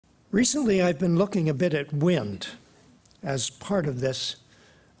Recently, I've been looking a bit at wind as part of this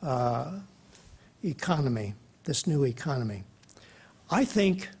economy, this new economy. I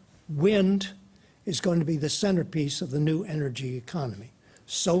think wind is going to be the centerpiece of the new energy economy.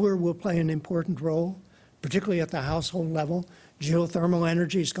 Solar will play an important role, particularly at the household level. Geothermal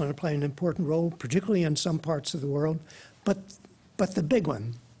energy is going to play an important role, particularly in some parts of the world. But the big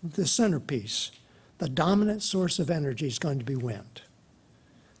one, the centerpiece, the dominant source of energy is going to be wind.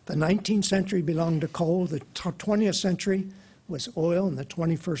 The 19th century belonged to coal, the 20th century was oil, and the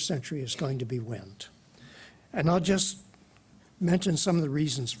 21st century is going to be wind. And I'll just mention some of the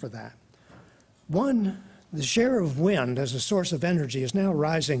reasons for that. One, the share of wind as a source of energy is now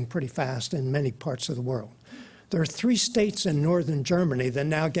rising pretty fast in many parts of the world. There are 3 states in northern Germany that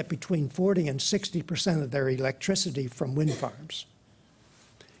now get between 40 and 60% of their electricity from wind farms.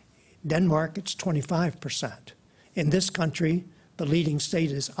 Denmark, it's 25%. In this country, the leading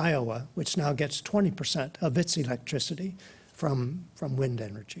state is Iowa, which now gets 20% of its electricity from wind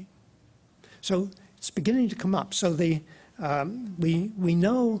energy. So it's beginning to come up. So we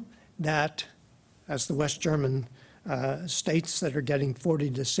know that as the West German states that are getting 40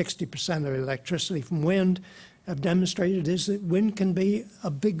 to 60% of electricity from wind have demonstrated is that wind can be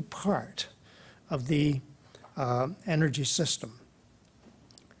a big part of the energy system.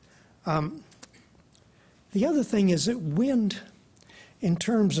 The other thing is that wind, in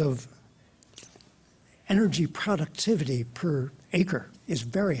terms of energy productivity per acre, is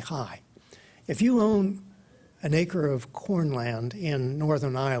very high. If you own an acre of corn land in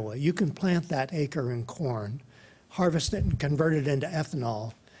northern Iowa, you can plant that acre in corn, harvest it and convert it into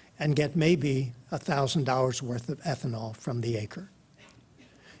ethanol, and get maybe $1,000 worth of ethanol from the acre.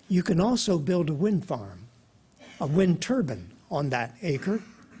 You can also build a wind farm, a wind turbine on that acre,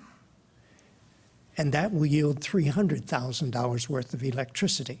 and that will yield $300,000 worth of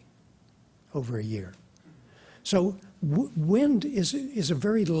electricity over a year. So wind is a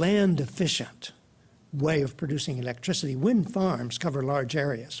very land efficient way of producing electricity. Wind farms cover large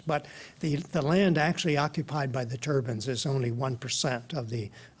areas, but the land actually occupied by the turbines is only 1%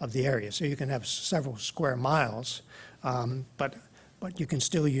 of the area. So you can have several square miles, but you can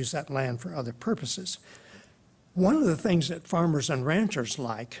still use that land for other purposes. One of the things that farmers and ranchers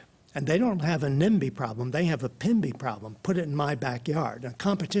like, and they don't have a NIMBY problem, they have a PIMBY problem, put it in my backyard. A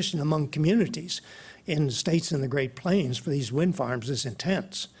competition among communities in states in the Great Plains for these wind farms is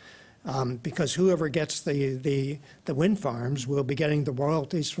intense. Because whoever gets the wind farms will be getting the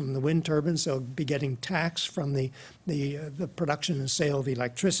royalties from the wind turbines. They'll be getting tax from the production and sale of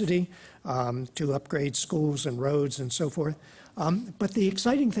electricity to upgrade schools and roads and so forth. But the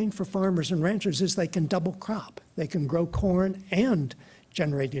exciting thing for farmers and ranchers is they can double crop. They can grow corn and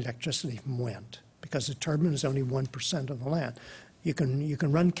generate electricity from wind because the turbine is only 1% of the land. You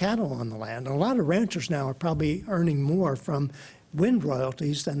can run cattle on the land. And a lot of ranchers now are probably earning more from wind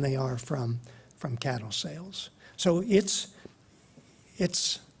royalties than they are from cattle sales. So it's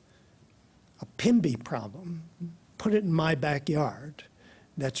a PIMBY problem, put it in my backyard,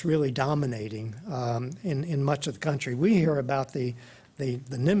 that's really dominating in much of the country. We hear about the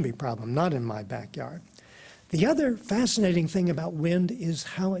NIMBY problem, not in my backyard. The other fascinating thing about wind is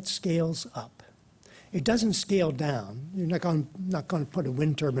how it scales up. It doesn't scale down. You're not going to put a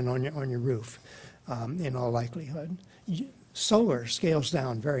wind turbine on your roof in all likelihood. Solar scales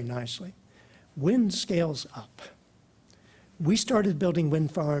down very nicely. Wind scales up. We started building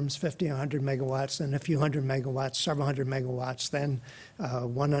wind farms, 50, 100 megawatts, then a few hundred megawatts, several hundred megawatts, then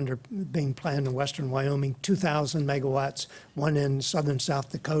one being planned in western Wyoming, 2,000 megawatts, one in southern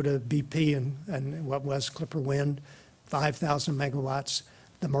South Dakota, BP and what was Clipper Wind, 5,000 megawatts.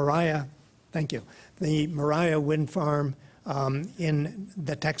 The Mariah wind farm in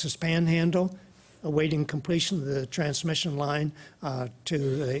the Texas Panhandle, awaiting completion of the transmission line to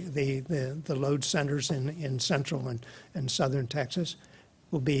the load centers in central and southern Texas,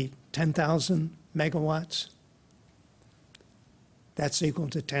 will be 10,000 megawatts. That's equal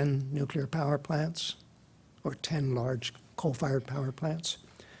to 10 nuclear power plants or 10 large coal-fired power plants.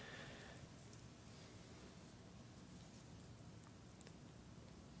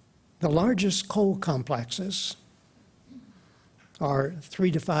 The largest coal complexes are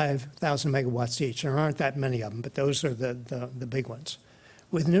 3,000 to 5,000 megawatts each. There aren't that many of them, but those are the big ones.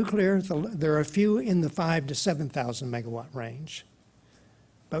 With nuclear, there are a few in the 5,000 to 7,000 megawatt range.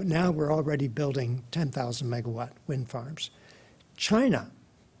 But now we're already building 10,000 megawatt wind farms. China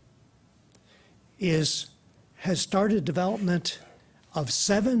has started development of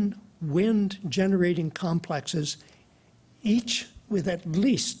 7 wind generating complexes, each with at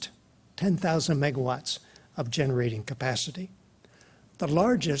least 10,000 megawatts of generating capacity. The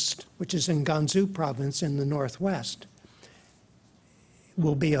largest, which is in Gansu province in the northwest,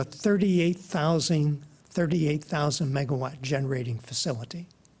 will be a 38,000 megawatt generating facility.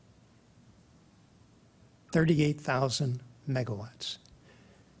 38,000 megawatts.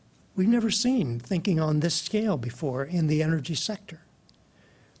 We've never seen thinking on this scale before in the energy sector.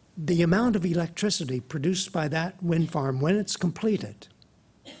 The amount of electricity produced by that wind farm when it's completed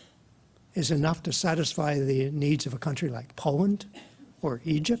is enough to satisfy the needs of a country like Poland or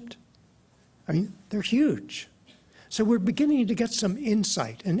Egypt. I mean, they're huge. So we're beginning to get some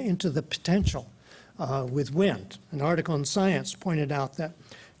insight into the potential with wind. An article in Science pointed out that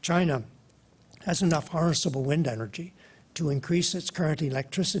China has enough harnessable wind energy to increase its current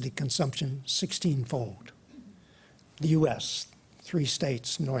electricity consumption 16-fold. The U.S., 3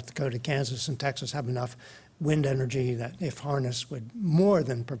 states, North Dakota, Kansas, and Texas, have enough wind energy that, if harnessed, would more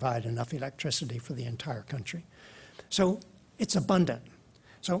than provide enough electricity for the entire country. So it's abundant.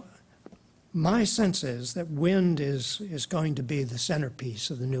 So my sense is that wind is going to be the centerpiece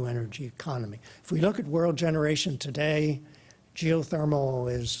of the new energy economy. If we look at world generation today,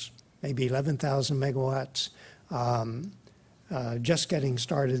 geothermal is maybe 11,000 megawatts. Just getting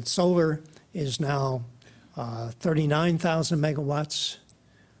started. Solar is now 39,000 megawatts.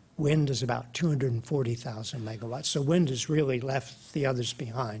 Wind is about 240,000 megawatts. So wind has really left the others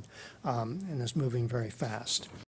behind and is moving very fast.